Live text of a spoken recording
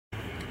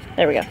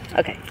There we go.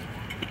 Okay.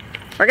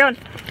 We're going.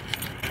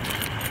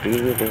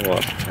 To the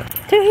water tower.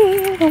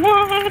 To the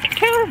water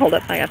tower. Hold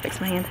up, I gotta fix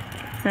my hand.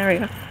 There we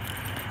go.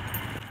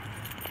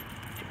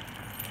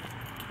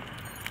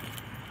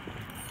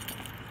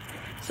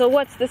 So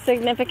what's the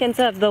significance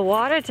of the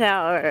water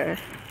tower?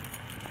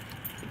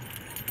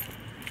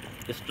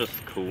 It's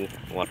just cool.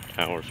 Water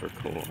towers are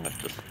cool.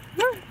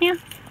 Oh, yeah,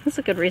 that's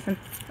a good reason.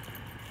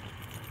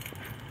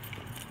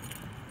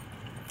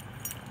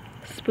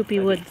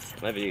 Spoopy woods.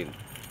 Maybe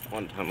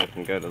one time we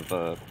can go to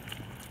the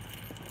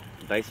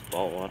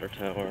baseball water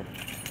tower.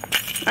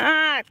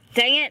 Ah,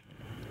 dang it.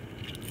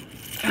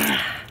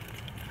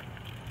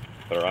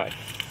 For ice.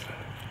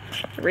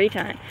 3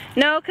 times.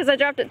 No, because I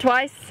dropped it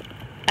twice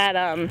at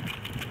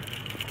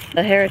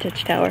the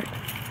Heritage Tower.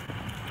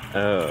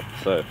 Oh,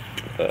 so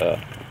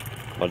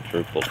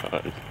quadruple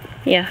times.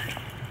 Yeah.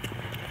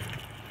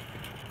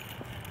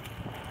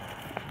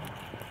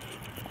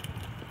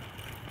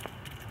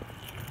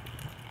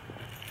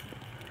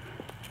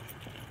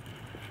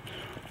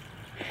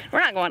 We're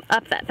not going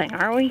up that thing,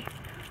 are we?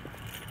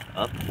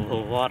 Up the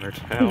water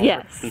tower?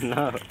 Yes.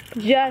 No. I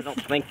Just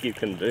don't think you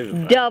can do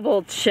that.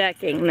 double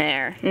checking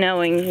there,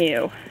 knowing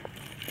you.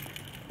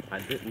 I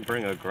didn't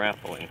bring a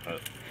grappling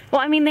hook.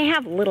 Well, I mean, they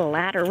have little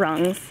ladder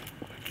rungs.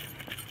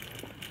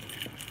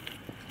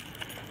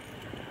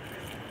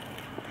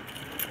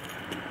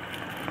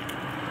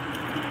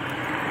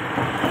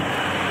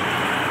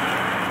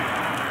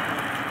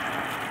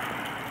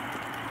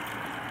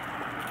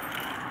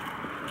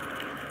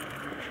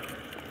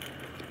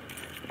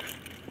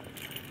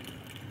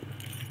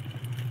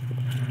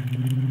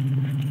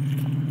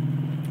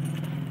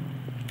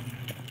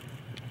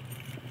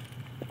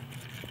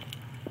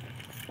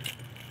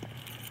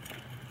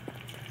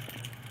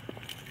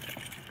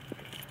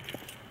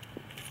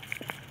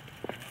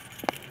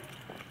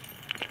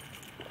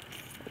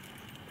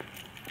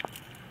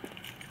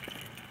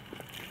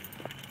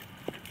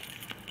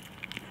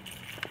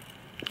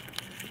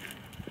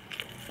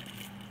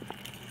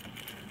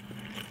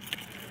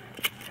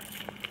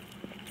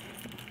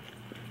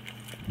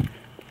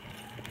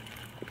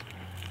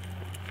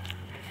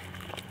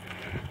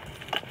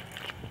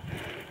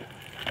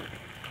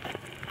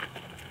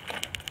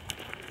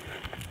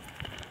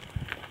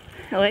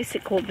 At least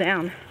it cooled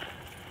down.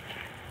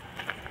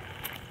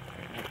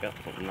 I've got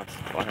some nice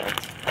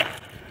clouds.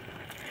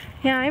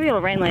 Yeah, maybe it'll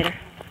rain later.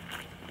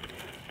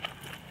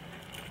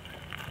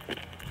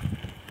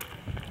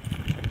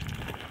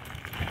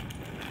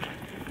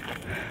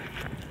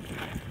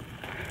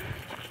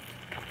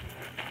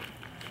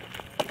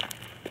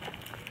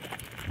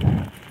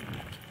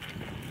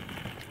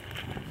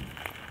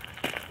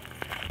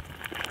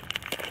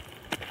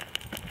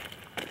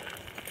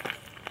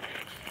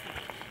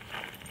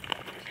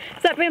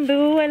 Is that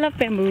bamboo? I love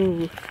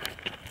bamboo.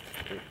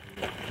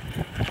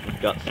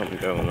 We've got something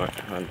going right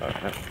behind our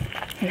house.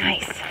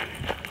 Nice.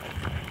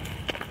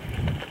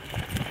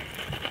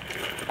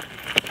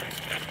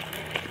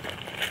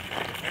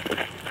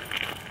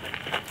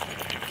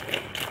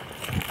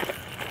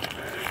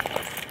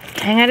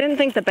 Dang, I didn't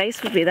think the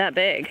base would be that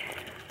big.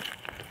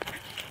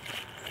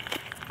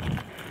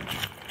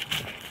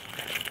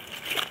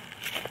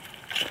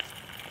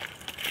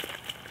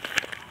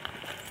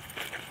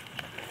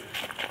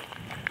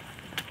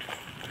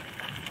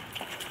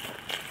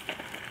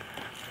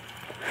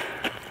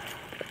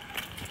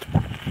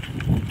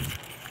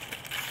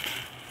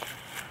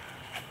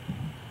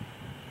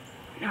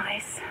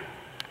 Nice.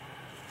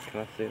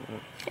 Can I see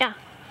that? Yeah.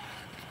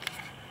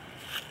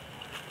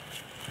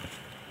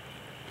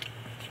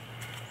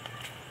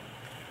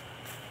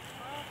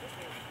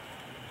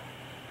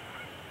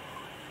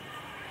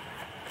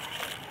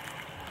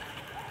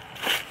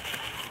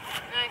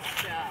 Nice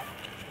job.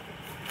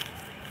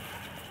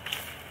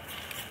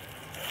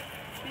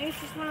 Maybe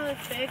it's just one of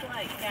those big,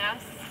 like,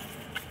 gas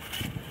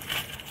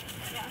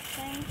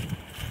things.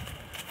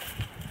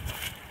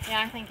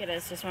 Yeah, I think it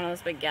is just one of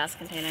those big gas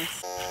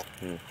containers.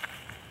 Hmm.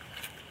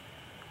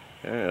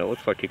 Yeah, it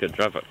looks like you could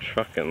drive a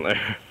truck in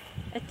there.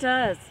 It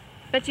does.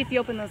 Bet you if you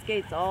open those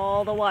gates,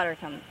 all the water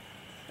comes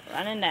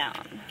running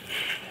down.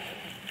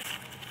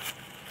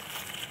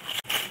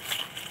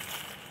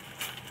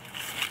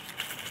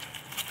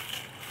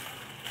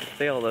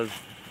 See all those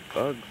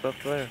bugs up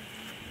there?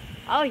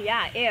 Oh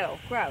yeah, ew,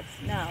 gross.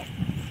 No.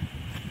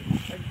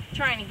 We're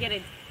trying to get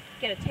a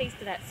taste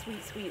of that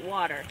sweet, sweet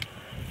water.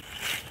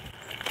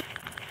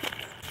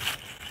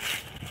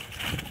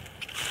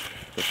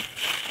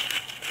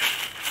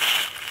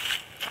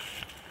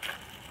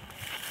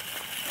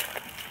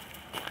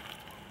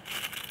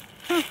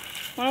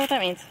 Wonder what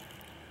that means.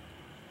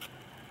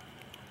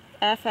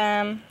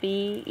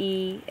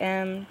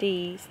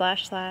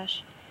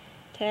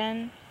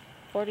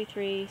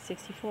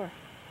 FMBEMD//104364.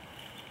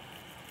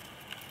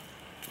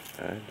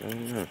 I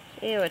don't know.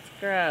 Ew, it's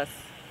gross.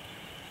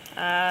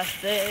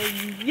 Say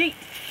yeet.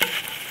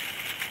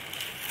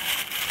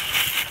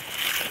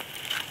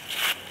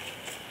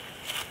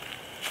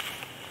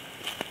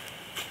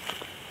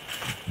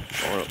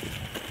 Or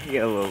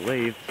yellow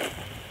leaves.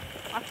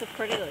 Lots of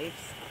pretty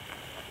leaves.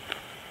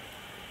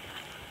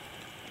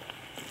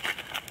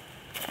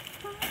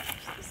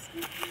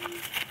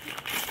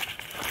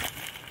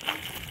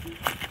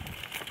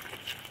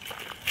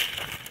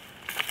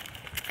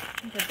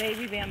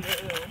 baby bamboo.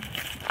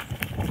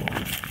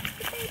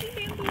 Baby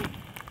bamboo.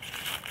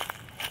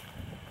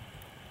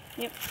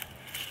 Yep.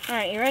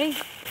 Alright, you ready?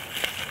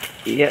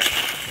 Yep.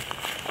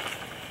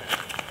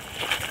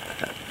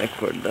 I think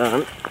we're done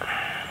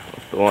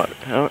with the water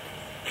tower.